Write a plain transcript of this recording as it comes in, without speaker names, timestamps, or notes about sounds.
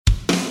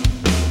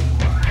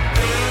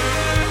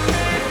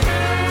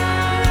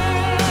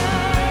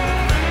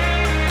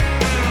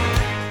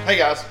Hey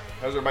guys,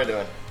 how's everybody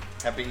doing?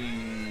 Happy...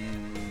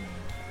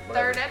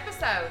 whatever. Third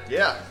episode.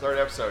 Yeah, third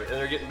episode, and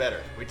they're getting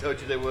better. We told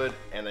you they would,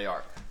 and they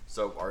are.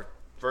 So our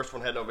first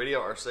one had no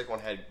video, our second one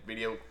had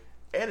video,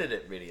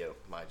 edited video,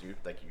 mind you.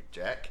 Thank you,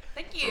 Jack.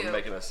 Thank you. For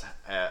making us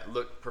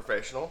look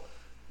professional,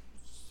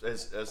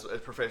 as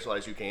professional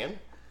as you can.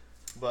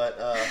 But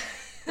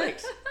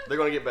thanks. They're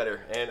going to get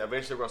better, and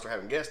eventually we're going to start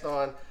having guests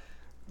on.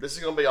 This is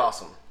going to be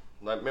awesome.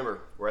 Now, remember,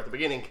 we're at the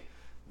beginning,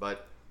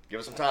 but give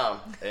us some time,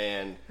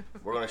 and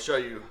we're going to show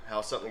you how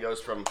something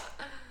goes from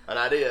an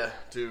idea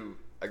to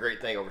a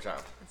great thing over time.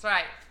 That's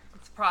right.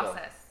 It's a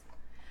process.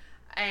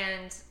 So.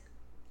 And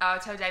I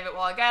told David a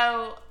while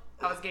ago,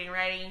 I was getting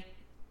ready.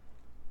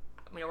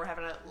 We're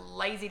having a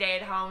lazy day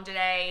at home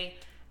today,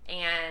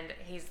 and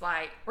he's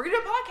like, we're going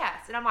to do a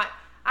podcast. And I'm like,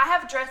 I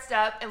have dressed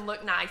up and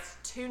looked nice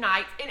 2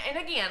 nights. And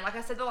again, like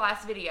I said in the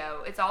last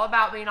video, it's all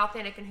about being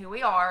authentic and who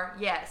we are,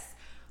 yes.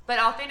 But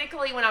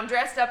authentically, when I'm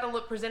dressed up and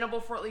look presentable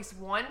for at least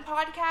one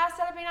podcast,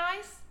 that'd be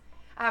nice.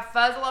 I have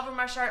fuzz all over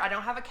my shirt. I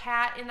don't have a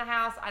cat in the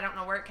house. I don't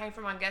know where it came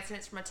from. I'm guessing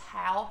it's from a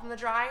towel from the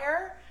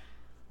dryer.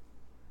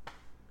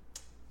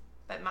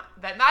 But my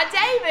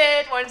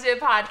David wants to do a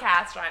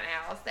podcast right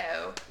now,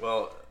 so.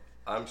 Well,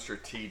 I'm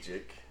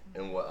strategic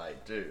in what I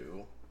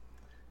do,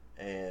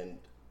 and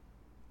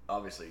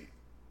obviously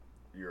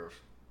you're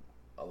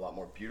a lot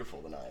more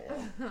beautiful than I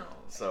am.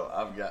 So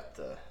I've got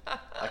to,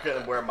 I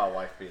couldn't wear my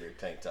wife beater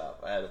tank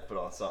top. I had to put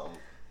on something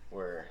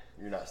where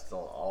you're not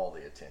stealing all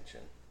the attention.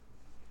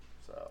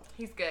 So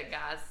he's good,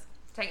 guys.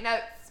 Take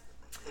notes.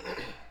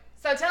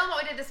 So tell them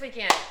what we did this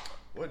weekend.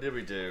 What did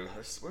we do?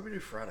 What did we do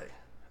Friday?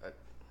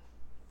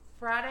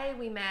 Friday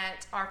we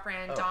met our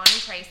friend Don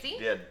and Tracy.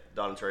 Yeah,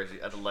 Don and Tracy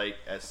at the lake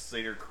at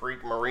Cedar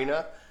Creek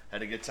Marina.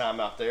 Had a good time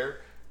out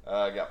there.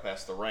 Got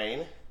past the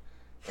rain.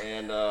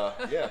 And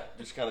yeah,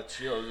 just kind of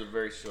chill. It was a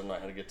very chill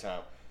night. Had a good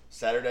time.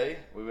 Saturday,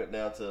 we went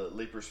down to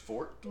Leaper's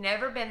Fort.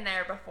 Never been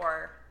there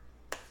before.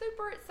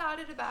 Super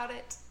excited about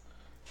it.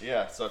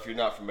 Yeah, so if you're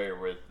not familiar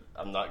with,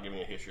 I'm not giving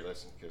you a history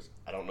lesson because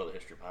I don't know the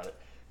history behind it,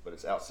 but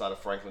it's outside of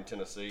Franklin,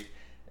 Tennessee,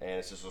 and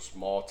it's just a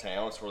small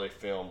town. It's where they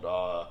filmed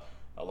a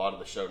lot of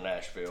the show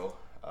Nashville.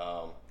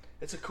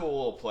 It's a cool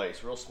little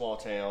place, real small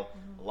town.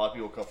 Mm-hmm. A lot of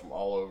people come from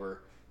all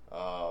over.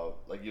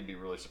 Like you'd be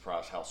really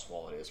surprised how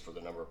small it is for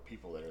the number of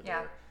people that are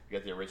there. You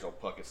got the original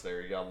Puckett's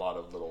there. You got a lot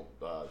of little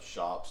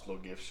shops,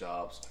 little gift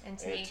shops,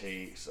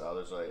 antiques.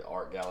 There's an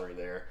art gallery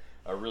there.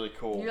 A really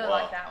cool. You really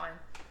like that one.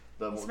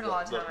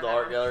 The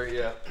art gallery,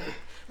 yeah.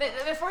 But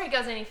before he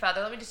goes any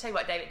further, let me just tell you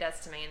what David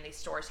does to me in these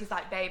stores. He's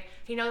like, babe,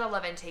 he knows I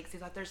love antiques.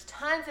 He's like, there's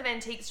tons of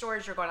antique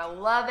stores. You're going to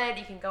love it.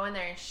 You can go in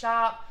there and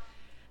shop.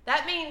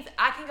 That means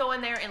I can go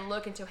in there and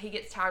look until he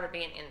gets tired of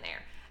being in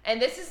there. And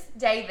this is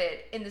David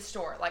in the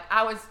store. Like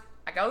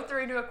I go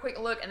through, do a quick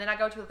look, and then I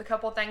go to the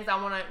couple of things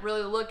I want to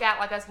really look at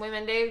like us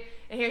women do.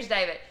 And here's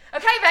David.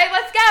 Okay, babe,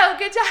 let's go.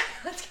 Good job.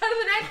 Let's go to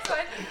the next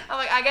one. I'm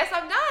like, I guess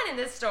I'm done in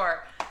this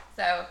store.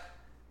 So.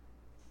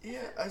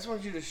 Yeah, I just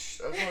wanted to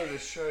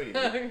show you.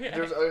 Okay.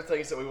 There's other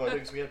things that we want to do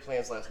because we had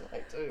plans last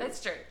night too.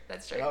 That's true.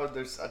 That's true. And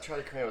I try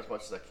to cram as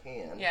much as I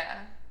can. Yeah.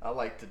 I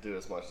like to do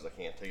as much as I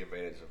can, take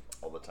advantage of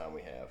all the time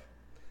we have.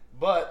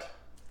 But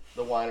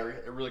the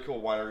winery, a really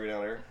cool winery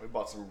down there. We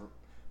bought some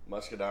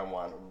muscadine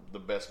wine, the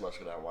best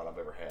muscadine wine I've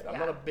ever had. I'm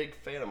not a big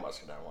fan of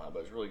muscadine wine,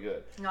 but it's really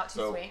good. Not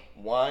too sweet.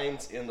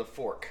 Wine's in the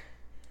Fork.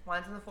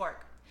 Wine's in the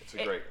Fork. It's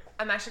great.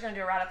 I'm actually going to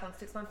do a write-up on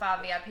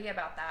 615 VIP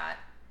about that.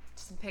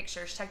 Some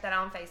pictures. Check that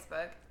out on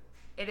Facebook.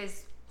 It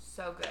is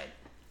so good.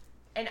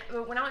 And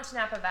when I went to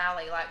Napa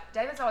Valley, like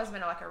David's always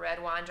been like a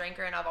red wine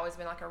drinker, and I've always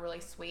been like a really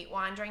sweet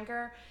wine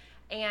drinker.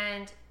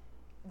 And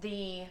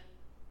the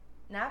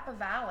Napa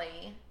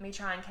Valley, me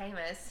trying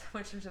Camus,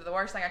 which was the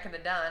worst thing I could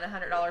have done,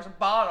 $100 a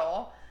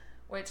bottle,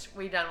 which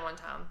we've done one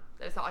time.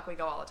 It's not like we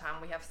go all the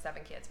time. We have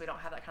 7 kids. We don't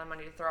have that kind of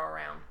money to throw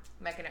around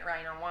making it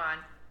rain on wine.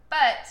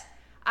 But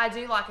I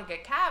do like a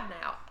good cab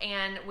now.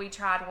 And we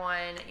tried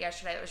one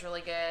yesterday that was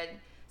really good.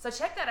 So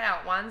check that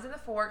out. Wine's in the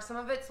Fork. Some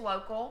of it's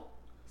local.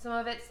 Some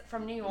of it's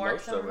from New York.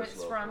 Some of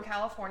it's from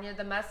California.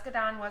 The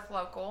muscadine was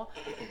local.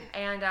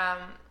 And,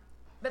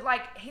 but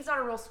like, he's not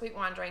a real sweet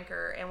wine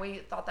drinker. And we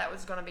thought that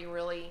was going to be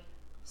really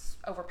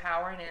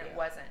overpowering, and it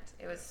wasn't.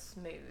 It was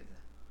smooth.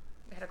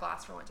 We had a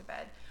glass before we went to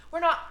bed. We're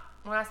not,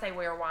 when I say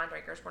we're wine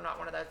drinkers, we're not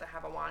one of those that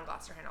have a wine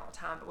glass in their hand all the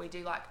time, but we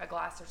do like a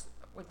glass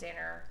with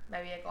dinner,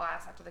 maybe a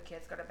glass after the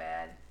kids go to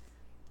bed.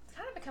 It's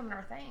kind of becoming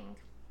our thing.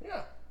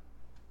 Yeah.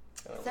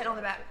 Sitting on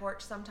the back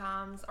porch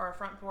sometimes, or a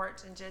front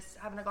porch, and just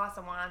having a glass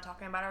of wine,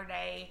 talking about our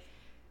day.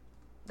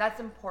 That's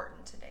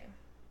important to do.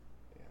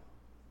 Yeah.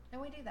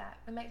 And we do that.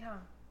 We make time.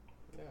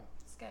 Yeah.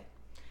 It's good.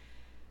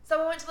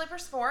 So we went to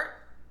Leaper's Fort.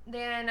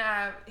 Then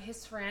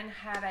his friend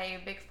had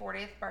a big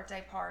 40th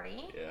birthday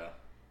party. Yeah.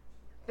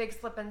 Big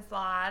slip and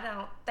slide. I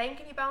don't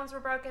think any bones were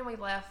broken. We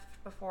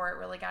left before it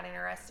really got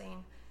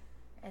interesting.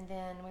 And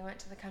then we went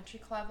to the country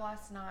club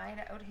last night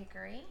at Old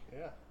Hickory.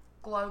 Yeah.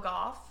 Glow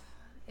Golf.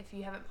 If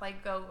you haven't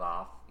played Go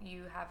Golf,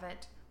 you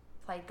haven't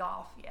played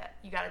golf yet.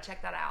 You got to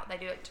check that out. They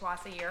do it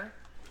twice a year.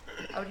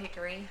 Old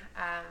Hickory.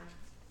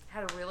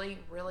 Had a really,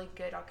 really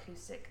good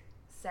acoustic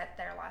set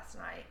there last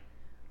night.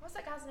 What's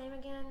that guy's name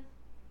again?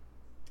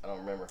 I don't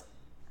remember.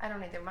 I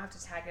don't either. We might have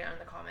to tag it in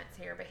the comments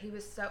here. But he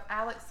was so...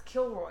 Alex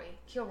Kilroy,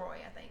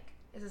 I think,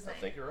 is his name.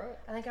 I think you're right.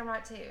 I think I'm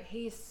right, too.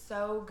 He's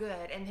so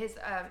good. And his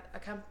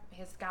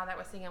guy that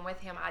was singing with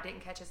him, I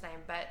didn't catch his name,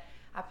 but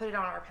I put it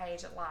on our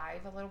page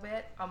live a little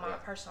bit, on my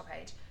personal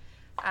page.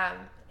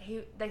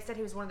 They said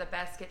he was one of the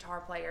best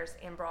guitar players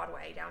in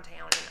Broadway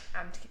downtown,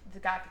 and the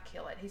guy could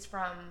kill it. He's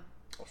from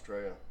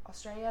Australia.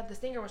 The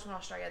singer was from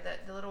Australia.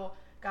 The little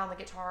guy on the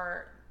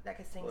guitar that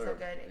could sing so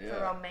good. Yeah.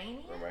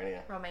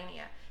 For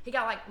Romania. He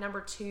got like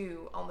number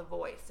 2 on The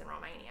Voice in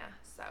Romania.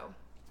 So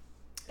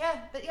yeah,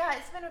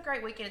 it's been a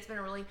great weekend. It's been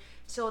a really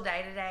chill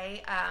day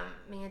today.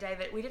 Me and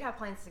David, we did have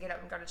plans to get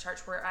up and go to church.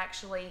 We're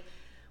actually,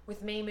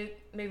 with me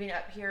moving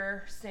up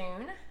here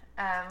soon,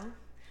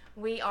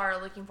 we are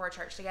looking for a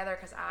church together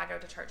because I go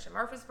to church in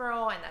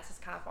Murfreesboro, and that's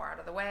just kind of far out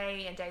of the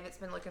way, and David's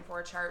been looking for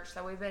a church,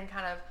 so we've been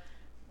kind of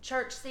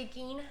church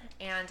seeking,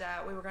 and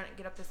we were going to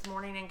get up this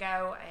morning and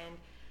go, and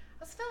I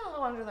was feeling a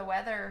little under the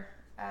weather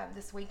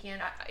this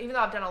weekend, even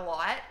though I've done a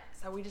lot,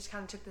 so we just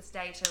kind of took this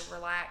day to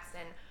relax,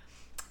 and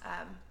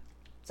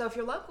so if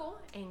you're local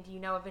and you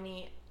know of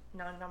any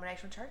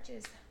non-denominational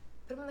churches,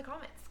 put them in the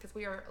comments, because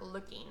we are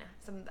looking.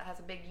 Some that has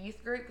a big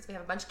youth group, because we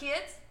have a bunch of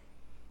kids.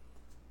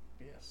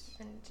 Yes.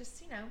 And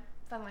just,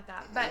 fun like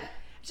that. But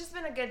it's just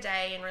been a good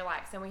day and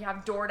relaxing. We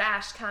have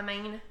DoorDash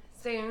coming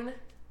soon.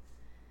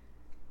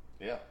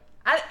 Yeah.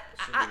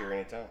 Should be here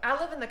anytime.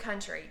 I live in the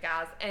country,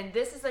 guys, and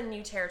this is a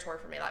new territory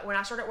for me. Like, when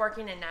I started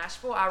working in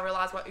Nashville, I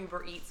realized what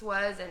Uber Eats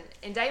was,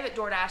 and David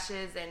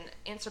DoorDashes and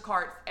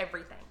Instacarts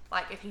everything.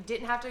 Like, if he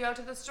didn't have to go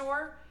to the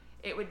store,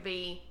 it would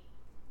be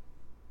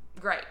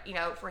great,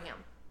 for him.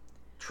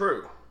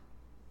 True.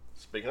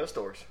 Speaking of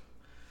stores.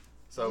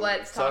 So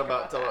let's talk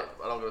about that.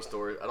 I don't go to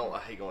stores. I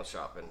hate going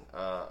shopping.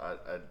 I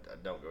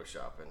don't go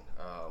shopping.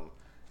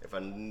 If I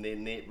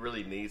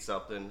really need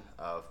something,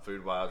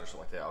 food wise or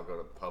something like that, I'll go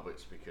to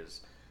Publix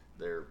because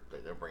they'll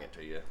bring it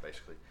to you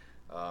basically.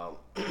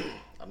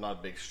 I'm not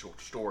a big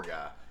store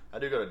guy. I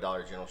do go to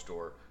Dollar General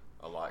store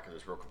a lot because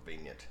it's real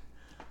convenient.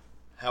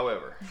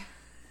 However,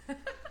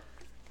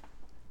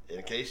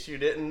 in case you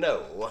didn't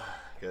know,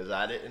 because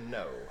I didn't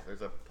know,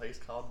 there's a place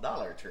called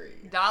Dollar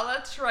Tree.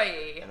 Dollar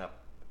Tree.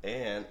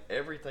 And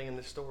everything in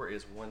the store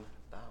is $1.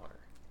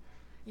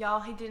 Y'all,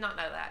 he did not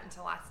know that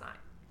until last night.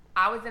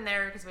 I was in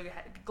there because we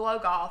had Glow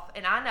Golf,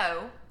 and I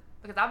know,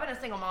 because I've been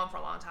a single mom for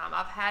a long time,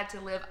 I've had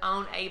to live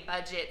on a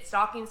budget.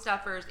 Stocking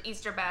stuffers,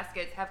 Easter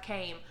baskets have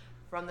came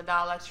from the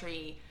Dollar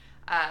Tree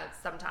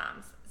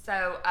sometimes.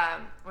 So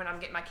when I'm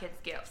getting my kids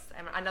gifts,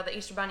 and I know the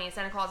Easter Bunny and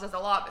Santa Claus does a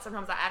lot, but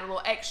sometimes I add a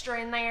little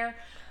extra in there.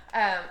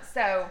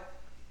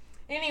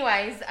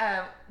 Anyways,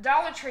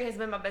 Dollar Tree has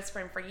been my best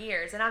friend for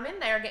years, and I'm in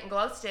there getting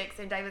glow sticks,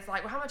 and David's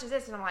like, well, how much is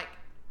this? And I'm like,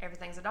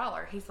 everything's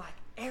 $1. He's like,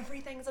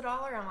 everything's $1?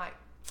 I'm like,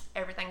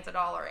 everything's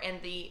 $1.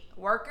 And the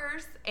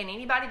workers and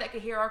anybody that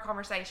could hear our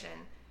conversation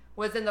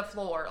was in the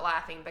floor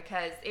laughing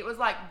because it was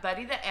like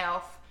Buddy the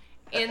Elf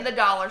in the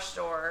dollar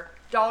store,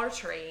 Dollar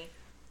Tree.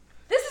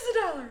 This is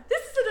 $1.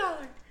 This is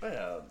 $1.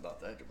 Yeah, not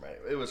that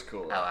dramatic. It was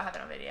cool. Oh, I have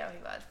it on video.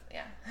 He was,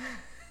 yeah.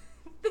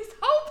 These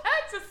whole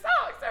packs of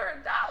socks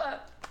are $1.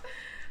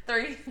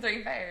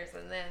 Three pairs,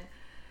 and then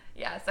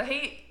so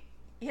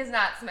his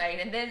night's made,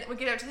 and then we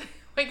get up to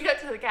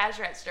the cash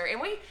register, and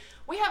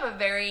we have a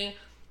very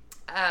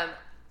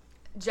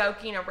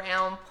joking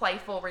around,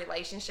 playful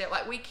relationship.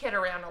 Like, we kid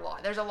around a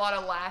lot. There's a lot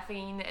of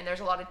laughing and there's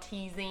a lot of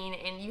teasing,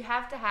 and you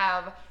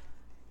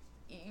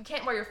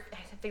can't wear your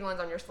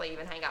feelings on your sleeve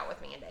and hang out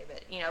with me and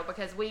David,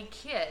 because we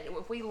kid.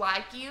 If we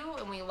like you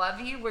and we love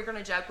you, we're going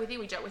to joke with you.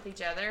 We joke with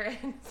each other.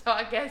 And so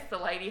I guess the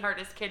lady heard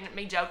us kidding,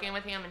 me joking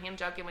with him and him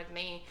joking with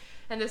me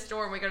in the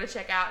store, and we go to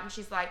check out, and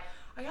she's like,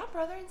 are y'all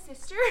brother and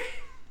sister?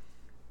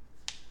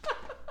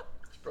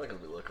 It's probably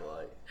because we look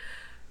alike.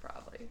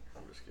 Probably.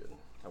 I'm just kidding.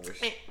 I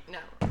wish no.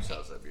 It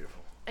sounds so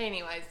beautiful.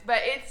 Anyways,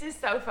 but it's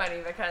just so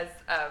funny because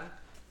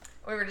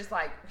we were just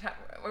like,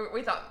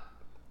 we thought,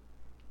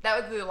 that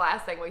was the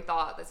last thing we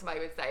thought that somebody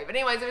would say. But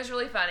anyways, it was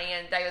really funny,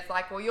 and David's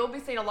like, well, you'll be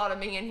seeing a lot of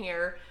me in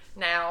here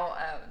now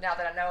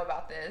that I know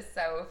about this.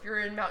 So if you're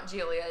in Mount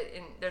Juliet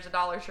and there's a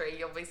Dollar Tree,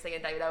 you'll be seeing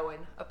David Owen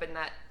up in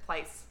that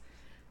place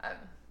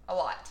a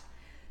lot.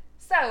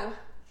 So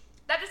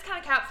that just kind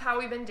of caps how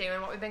we've been doing,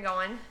 what we've been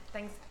going,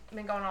 things have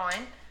been going on.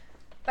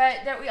 But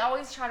that we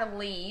always try to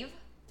leave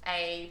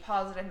a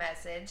positive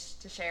message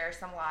to share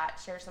some light,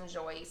 share some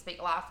joy,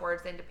 speak life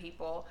words into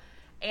people.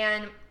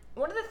 And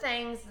one of the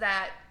things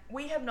that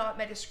we have not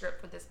made a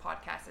script with this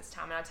podcast this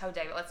time, and I told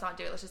David, let's not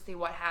do it. Let's just see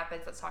what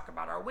happens. Let's talk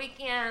about our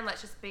weekend.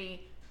 Let's just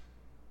be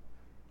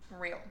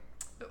real.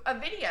 A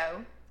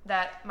video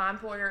that my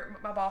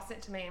boss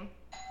sent to me,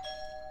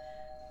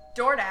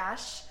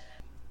 DoorDash.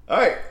 All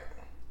right,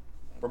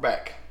 we're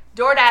back.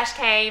 DoorDash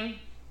came,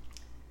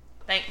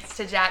 thanks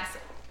to Jack's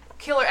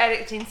killer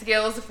editing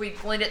skills if we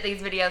blended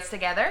these videos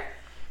together.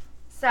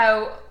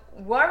 So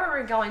what are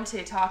we going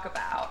to talk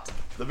about?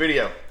 The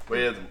video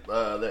with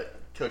that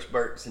Coach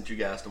Burt sent you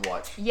guys to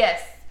watch.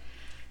 Yes.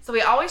 So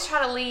we always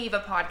try to leave a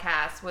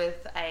podcast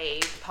with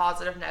a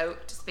positive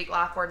note to speak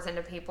life words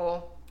into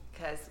people,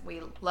 because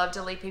we love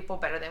to leave people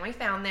better than we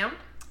found them.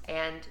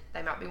 And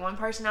there might be one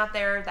person out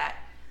there that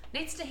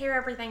needs to hear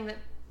everything that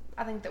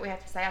I think that we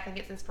have to say. I think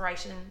it's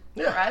inspiration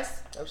for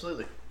us.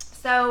 Absolutely.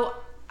 So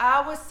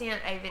I was sent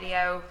a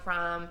video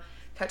from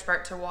Coach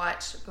Burt to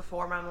watch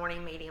before my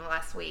morning meeting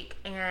last week,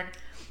 and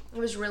it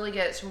was really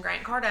good. It's from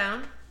Grant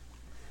Cardone.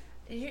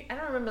 I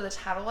don't remember the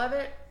title of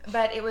it,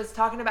 but it was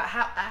talking about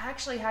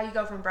how you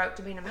go from broke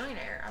to being a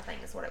millionaire, I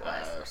think is what it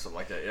was. Something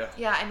like that, yeah.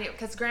 Yeah, and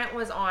because Grant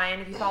was on,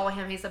 if you follow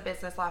him, he's a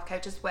business life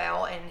coach as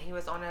well, and he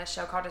was on a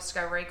show called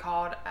Discovery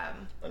called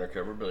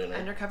Undercover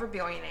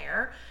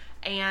Billionaire.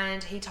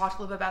 And he talked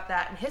a little bit about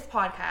that in his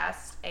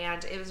podcast,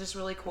 and it was just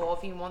really cool.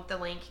 If you want the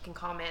link, you can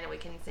comment, and we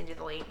can send you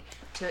the link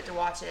to it to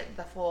watch it,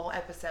 the full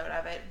episode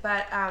of it.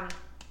 But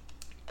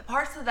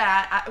parts of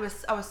that, I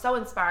was so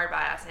inspired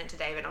by it. I sent it to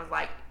David, and I was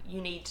like, you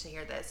need to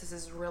hear this. This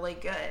is really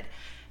good.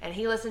 And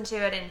he listened to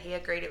it, and he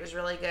agreed it was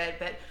really good.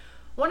 But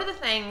one of the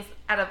things,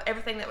 out of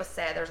everything that was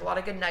said, there's a lot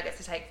of good nuggets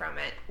to take from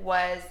it,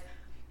 was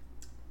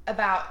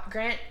about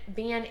Grant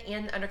being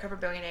in Undercover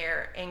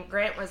Billionaire, and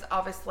Grant was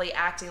obviously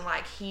acting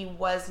like he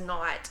was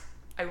not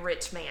a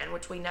rich man,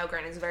 which we know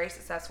Grant is very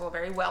successful,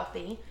 very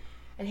wealthy,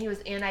 and he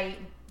was in a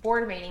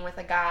board meeting with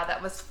a guy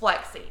that was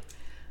flexy,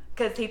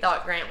 because he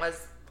thought Grant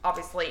was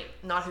obviously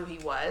not who he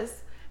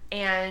was,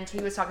 and he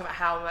was talking about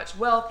how much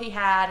wealth he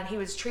had, and he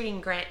was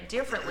treating Grant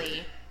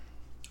differently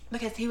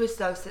because he was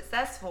so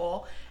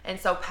successful and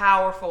so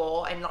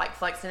powerful, and like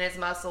flexing his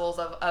muscles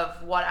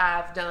of what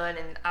I've done,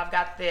 and I've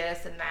got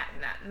this and that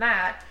and that and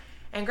that.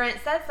 And Grant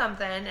said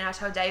something, and I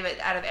told David,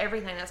 out of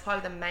everything, that's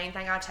probably the main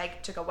thing I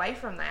took away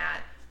from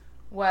that,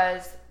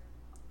 was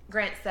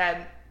Grant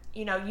said,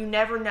 you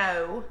never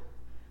know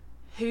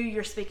who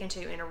you're speaking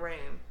to in a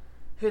room,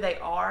 who they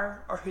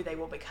are or who they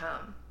will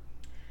become.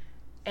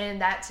 And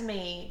that to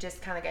me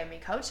just kind of gave me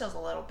coach chills a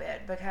little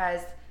bit,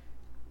 because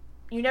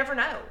you never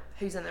know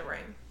who's in the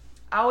room.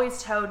 I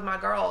always told my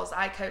girls,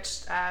 I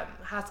coached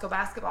high school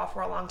basketball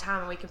for a long time,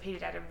 and we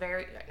competed at a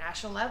very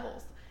national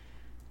levels.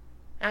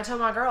 And I told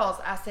my girls,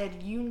 I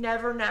said, you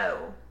never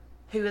know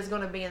who is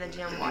going to be in the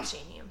gym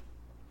watching you.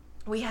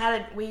 We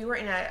were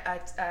in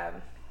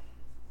a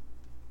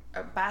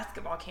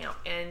basketball camp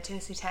in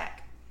Tennessee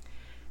Tech,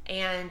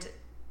 and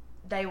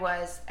there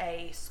was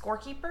a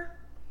scorekeeper,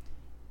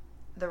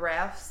 the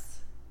refs,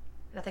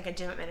 and I think a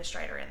gym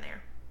administrator in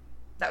there.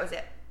 That was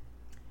it.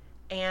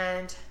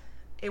 And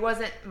it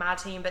wasn't my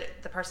team, but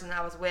the person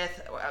I was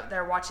with,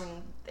 they're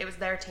watching, it was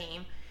their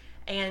team,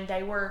 and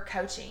they were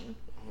coaching.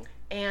 Mm-hmm.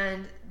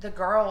 And the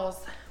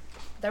girls,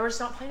 they were just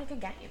not playing a good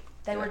game.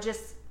 They were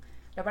just,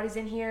 nobody's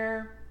in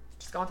here,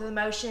 just going through the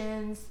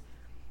motions,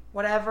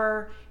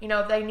 whatever.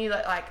 If they knew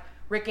that, like,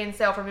 Rick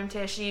Insell from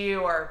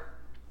MTSU or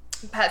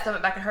Pat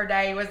Summitt back in her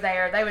day was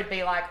there, they would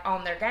be, like,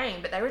 on their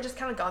game. But they were just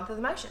kind of going through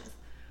the motions.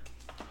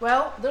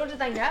 Well, little did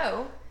they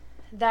know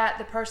that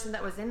the person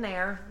that was in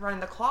there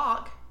running the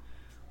clock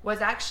was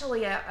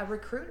actually a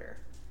recruiter.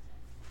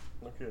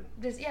 Look good.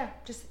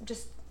 Just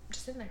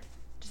in there.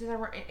 Just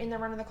in there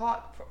running the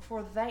clock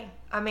for the thing.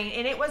 I mean,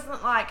 and it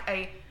wasn't like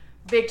a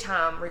big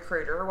time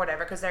recruiter or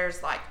whatever, because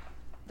there's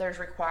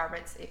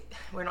requirements.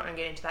 We're not going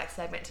to get into that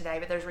segment today,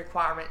 but there's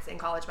requirements in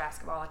college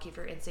basketball. Like if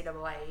you're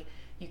NCAA,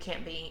 you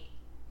can't be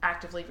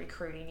actively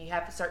recruiting. You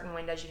have certain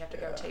windows you have to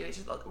go to. It's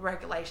just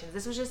regulations.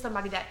 This was just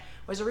somebody that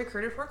was a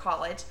recruiter for a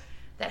college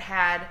that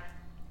had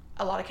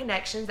a lot of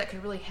connections that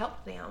could really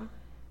help them.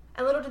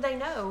 And little did they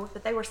know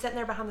that they were sitting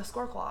there behind the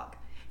score clock.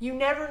 You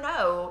never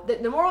know.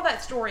 The moral of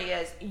that story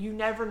is you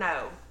never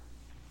know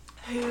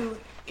who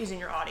is in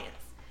your audience.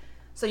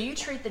 So you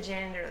treat the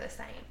janitor the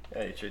same.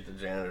 Yeah, you treat the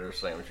janitor the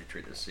same as you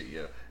treat the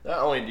CEO. Not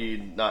only do you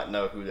not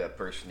know who that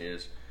person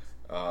is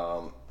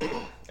and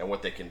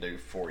what they can do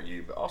for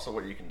you, but also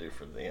what you can do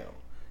for them.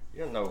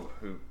 You don't know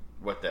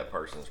what that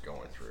person's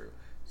going through.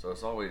 So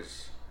it's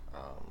always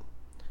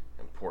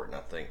important,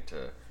 I think,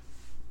 to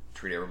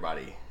treat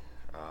everybody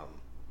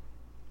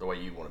the way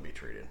you want to be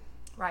treated.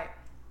 Right.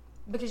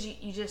 Because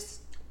you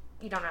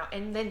don't know.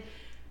 And then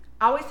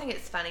I always think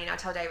it's funny, and I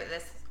tell David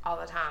this all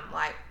the time,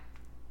 like,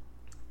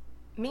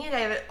 me and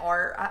David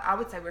are, I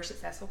would say we're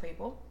successful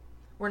people.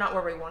 We're not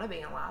where we want to be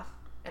in life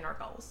and our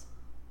goals.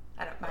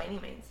 By any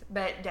means.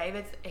 But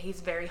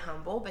he's very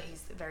humble, but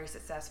he's a very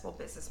successful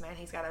businessman.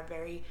 He's got a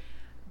very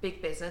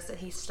big business that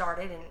he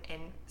started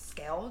and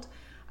scaled.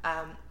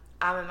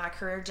 I'm in my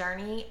career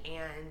journey,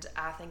 and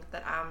I think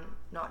that I'm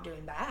not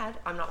doing bad.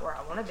 I'm not where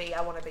I want to be.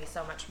 I want to be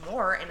so much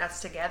more, and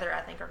us together,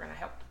 I think, are going to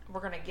help. We're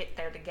going to get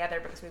there together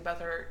because we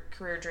both are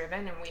career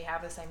driven, and we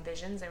have the same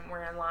visions, and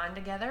we're in line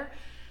together.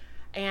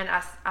 And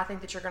I think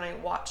that you're going to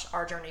watch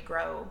our journey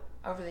grow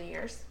over the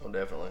years. Oh,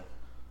 definitely.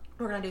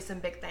 We're going to do some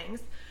big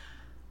things.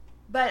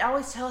 But I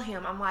always tell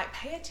him, I'm like,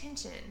 pay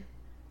attention.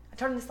 I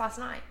told him this last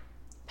night.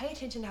 Pay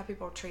attention to how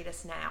people treat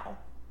us now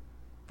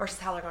versus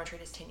how they're going to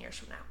treat us 10 years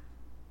from now.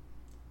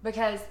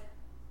 Because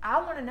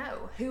I want to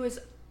know who is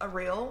a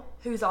real,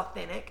 who's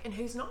authentic, and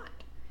who's not.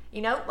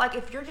 Like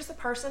if you're just a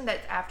person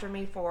that's after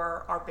me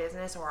for our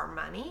business or our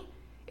money,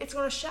 it's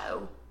going to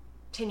show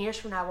 10 years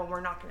from now when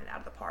we're knocking it out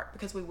of the park,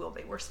 because we will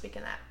be. We're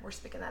speaking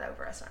that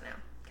over us right now,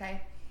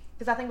 okay?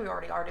 Because I think we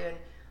already are doing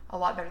a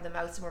lot better than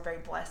most, and we're very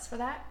blessed for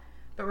that.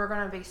 But we're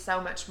going to be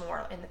so much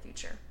more in the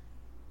future.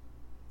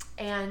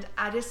 And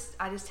I just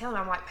tell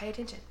them, I'm like, pay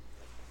attention.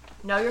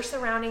 Know your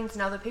surroundings,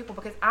 know the people,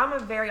 because I'm a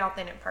very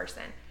authentic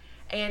person.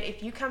 And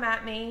if you come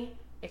at me,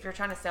 if you're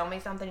trying to sell me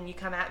something and you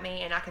come at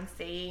me and I can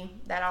see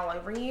that all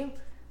over you,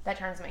 that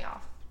turns me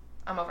off.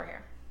 I'm over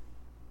here.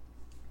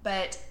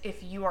 But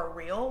if you are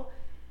real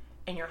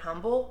and you're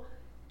humble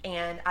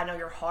and I know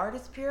your heart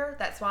is pure,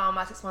 that's why on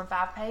my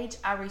 615 page,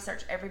 I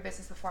research every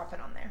business before I put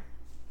on there.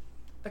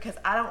 Because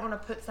I don't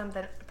want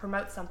to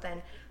promote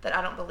something that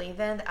I don't believe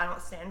in, that I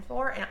don't stand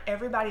for. And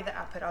everybody that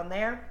I put on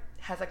there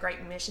has a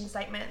great mission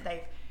statement.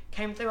 They've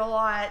came through a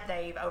lot,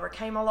 they've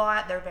overcame a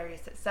lot, they're very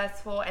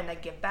successful, and they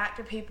give back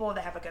to people,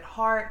 they have a good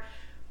heart,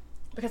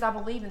 because I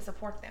believe and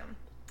support them.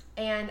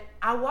 And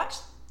I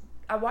watched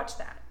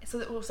that.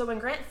 So when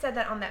Grant said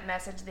that on that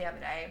message the other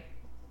day,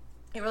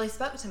 it really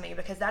spoke to me,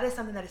 because that is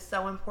something that is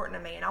so important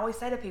to me. And I always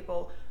say to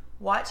people,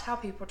 watch how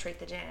people treat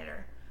the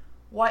janitor.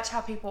 Watch how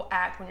people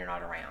act when you're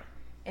not around.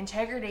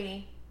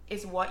 Integrity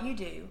is what you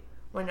do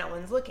when no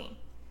one's looking.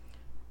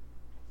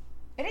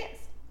 It is.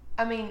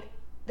 I mean,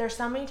 there's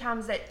so many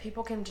times that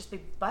people can just be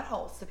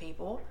buttholes to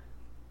people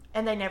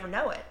and they never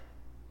know it.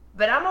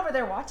 But I'm over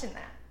there watching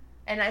that.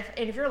 And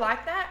if you're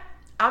like that,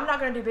 I'm not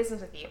going to do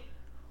business with you.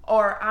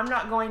 Or I'm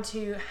not going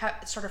to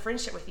start a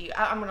friendship with you.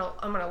 I'm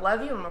gonna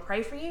love you, I'm going to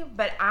pray for you,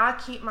 but I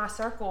keep my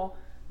circle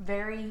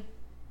very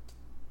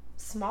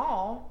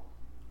small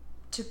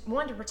to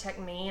protect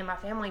me and my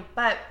family,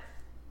 but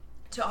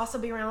to also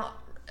be around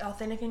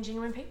authentic and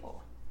genuine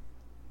people.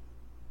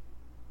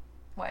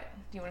 What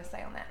do you want to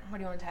say on that? What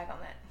do you want to tag on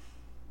that?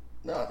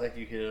 No, I think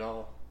you hit it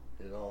all.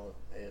 Hit it all on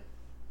the head.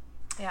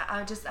 Yeah,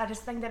 I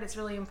just think that it's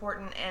really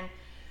important, and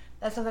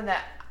that's something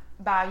that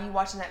by you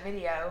watching that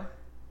video.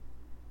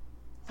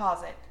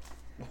 Pause it.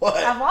 What?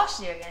 I've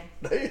lost you again.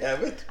 No, you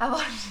haven't. I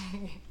lost you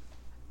again.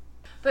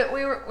 But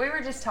we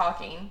were just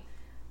talking,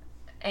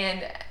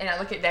 and I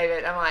look at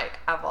David. I'm like,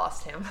 I've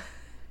lost him,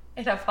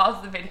 and I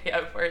paused the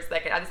video for a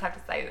second. I just have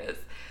to say this.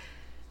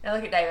 And I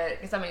look at David,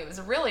 because I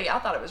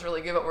thought it was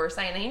really good what we were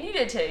saying, and you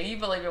did too. You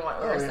believe in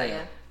what we were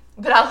saying,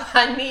 but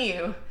I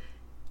knew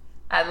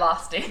I'd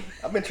lost him.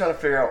 I've been trying to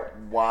figure out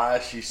why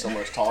she's so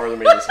much taller than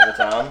me this whole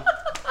time.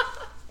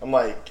 I'm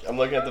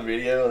looking at the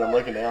video and I'm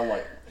looking down. I'm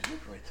like, you're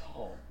really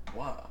tall.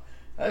 Wow.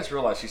 I just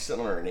realized she's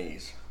sitting on her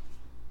knees.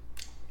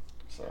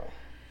 So.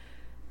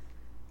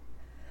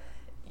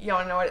 You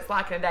want to know what it's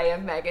like in a day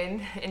of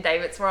Megan and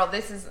David's world?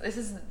 This is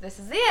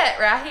it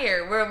right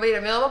here. We'll be in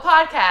the middle of a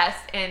podcast,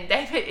 and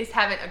David is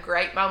having a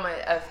great moment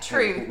of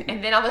truth,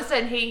 and then all of a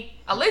sudden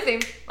I lose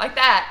him like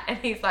that, and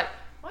he's like,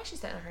 "Why is she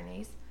sitting on her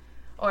knees?"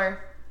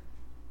 Or,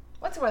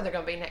 "What's the weather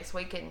going to be next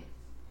week in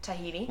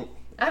Tahiti?"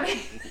 I mean,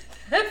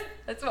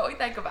 that's what we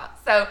think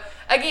about. So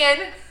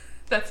again,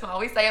 that's why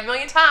we say a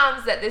million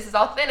times that this is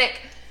authentic.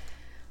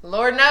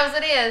 Lord knows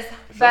it is.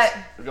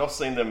 Have y'all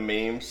seen the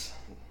memes?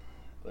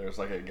 There's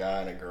like a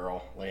guy and a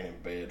girl laying in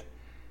bed,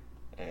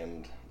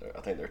 and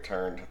I think they're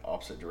turned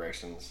opposite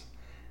directions.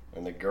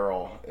 And the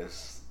girl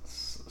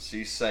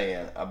she's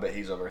saying, I bet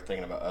he's over there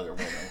thinking about other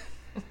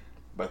women.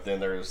 But then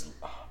there's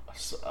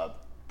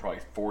probably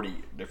 40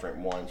 different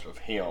ones of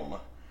him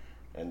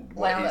and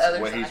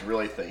what he's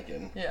really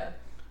thinking. Yeah.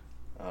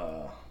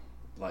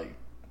 Like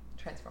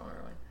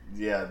Transformer one.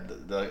 Yeah,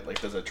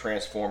 like does a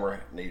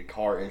transformer need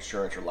car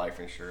insurance or life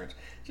insurance?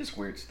 Just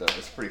weird stuff.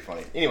 It's pretty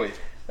funny. Anyway,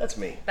 that's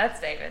me.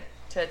 That's David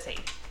to a T.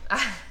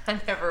 I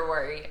never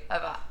worry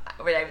about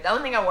David. The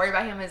only thing I worry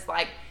about him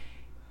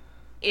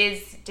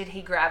is did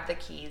he grab the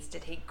keys?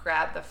 Did he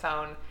grab the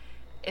phone?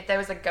 If there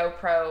was a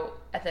GoPro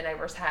at the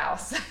neighbor's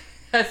house,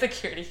 a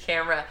security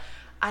camera,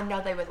 I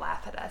know they would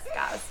laugh at us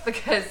guys,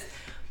 because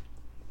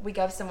we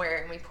go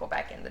somewhere and we pull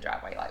back in the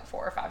driveway like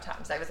 4 or 5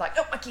 times. They was like,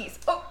 "Oh, my keys.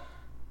 Oh,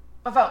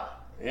 my phone."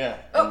 Yeah.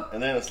 Oh.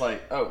 And then it's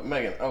like, "Oh,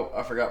 Megan. Oh,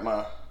 I forgot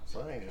my."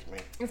 So it ain't just me.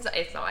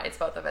 It's not. It's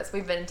both of us.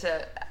 We've been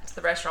to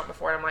the restaurant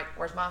before, and I'm like,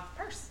 "Where's my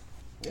purse?"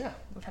 Yeah.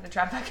 We've had to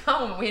drive back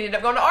home, and we ended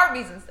up going to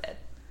Arby's instead.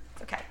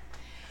 It's okay.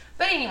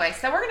 But anyway,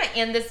 so we're going to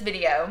end this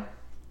video.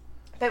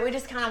 But we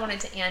just kind of wanted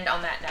to end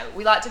on that note.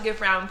 We like to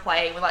goof around and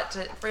play. We like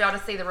for y'all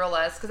to see the real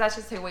us, because that's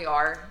just who we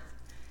are.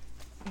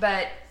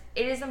 But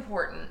it is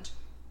important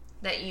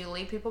that you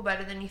leave people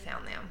better than you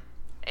found them.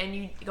 And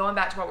you, going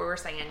back to what we were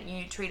saying,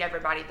 you treat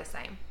everybody the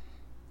same.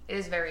 It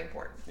is very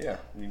important. Yeah.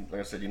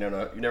 Like I said, you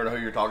never know who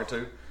you're talking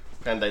to,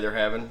 what kind of day they're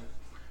having.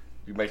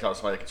 You may talk to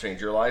somebody that can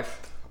change your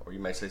life, or you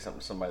may say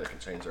something to somebody that can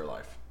change their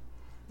life.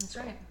 That's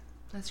right.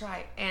 That's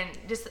right. And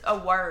just a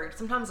word,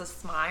 sometimes a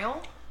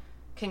smile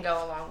can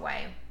go a long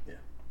way. Yeah.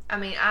 I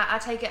mean, I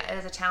take it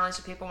as a challenge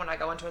to people when I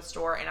go into a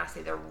store and I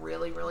see they're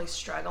really, really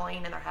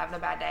struggling and they're having a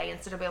bad day.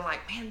 Instead of being like,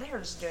 "Man, they're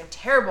just doing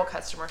terrible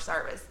customer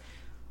service."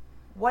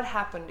 What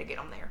happened to get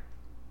them there?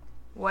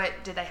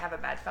 Did they have a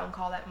bad phone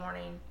call that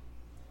morning?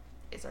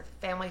 Is their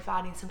family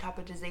fighting some type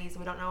of disease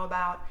we don't know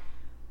about?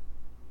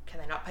 Can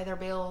they not pay their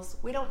bills?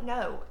 We don't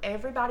know.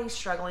 Everybody's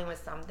struggling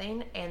with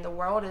something, and the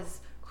world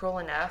is cruel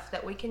enough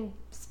that we can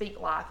speak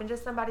life into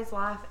somebody's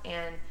life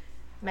and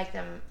make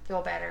them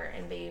feel better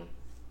and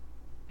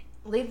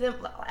leave them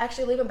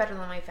better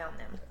than we found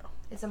them. Yeah.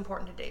 It's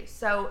important to do.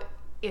 So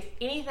if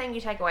anything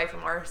you take away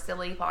from our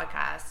silly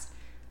podcast,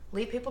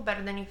 leave people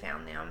better than you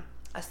found them.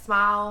 A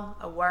smile,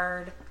 a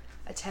word,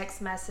 a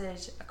text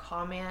message, a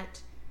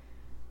comment.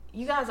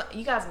 You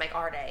guys make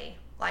our day.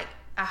 Like,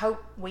 I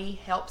hope we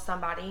help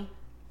somebody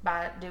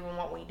by doing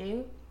what we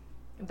do,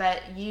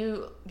 but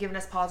you giving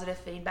us positive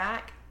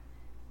feedback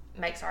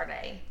makes our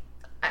day.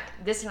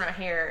 This one right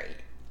here,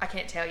 I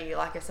can't tell you,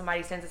 like, if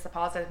somebody sends us a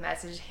positive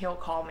message, he'll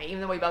call me,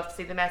 even though we both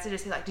see the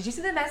messages. He's like, did you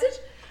see the message?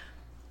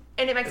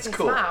 And it makes me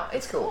smile.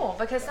 It's cool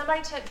because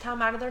somebody took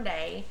time out of their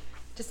day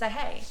to say,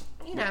 hey,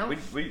 you know.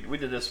 We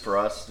did this for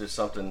us, just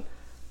something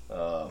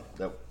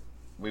that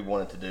we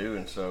wanted to do,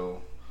 and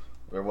so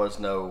there was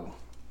no,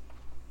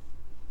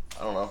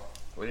 I don't know,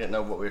 we didn't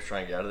know what we were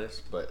trying to get out of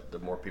this, but the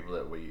more people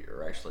that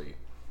are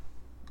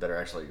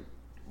actually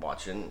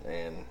watching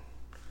and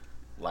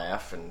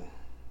laugh and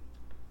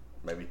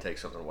maybe take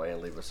something away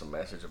and leave us a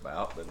message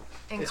about, then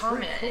and it's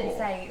comment cool. and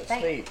say it's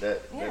neat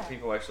that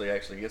people actually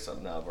get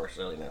something out of our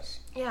silliness.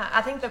 Yeah,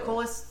 I think the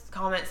coolest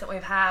comments that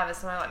we've had is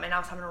somebody like, man, I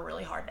was having a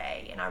really hard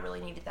day and I really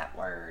needed that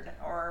word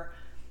or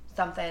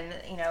something,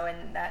 you know,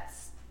 and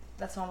that's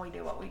when we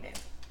do what we do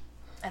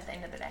at the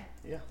end of the day.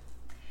 Yeah.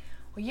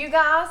 Well, you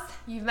guys,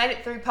 you've made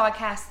it through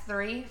podcast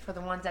 3. For the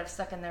ones that have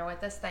stuck in there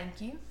with us,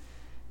 thank you.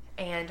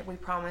 And we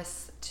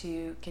promise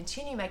to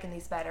continue making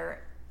these better.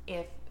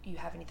 If you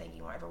have anything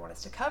you ever want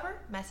us to cover,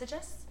 message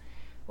us.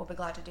 We'll be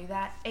glad to do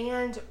that.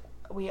 And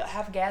we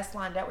have guests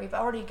lined up. We've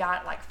already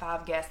got like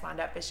 5 guests lined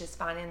up. It's just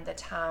finding the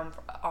time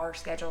for our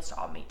schedules to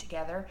all meet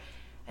together.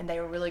 And they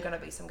are really going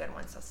to be some good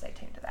ones, so stay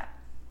tuned to that.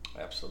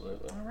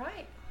 Absolutely. All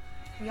right.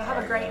 Well, y'all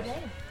have a great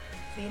day.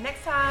 See you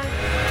next time.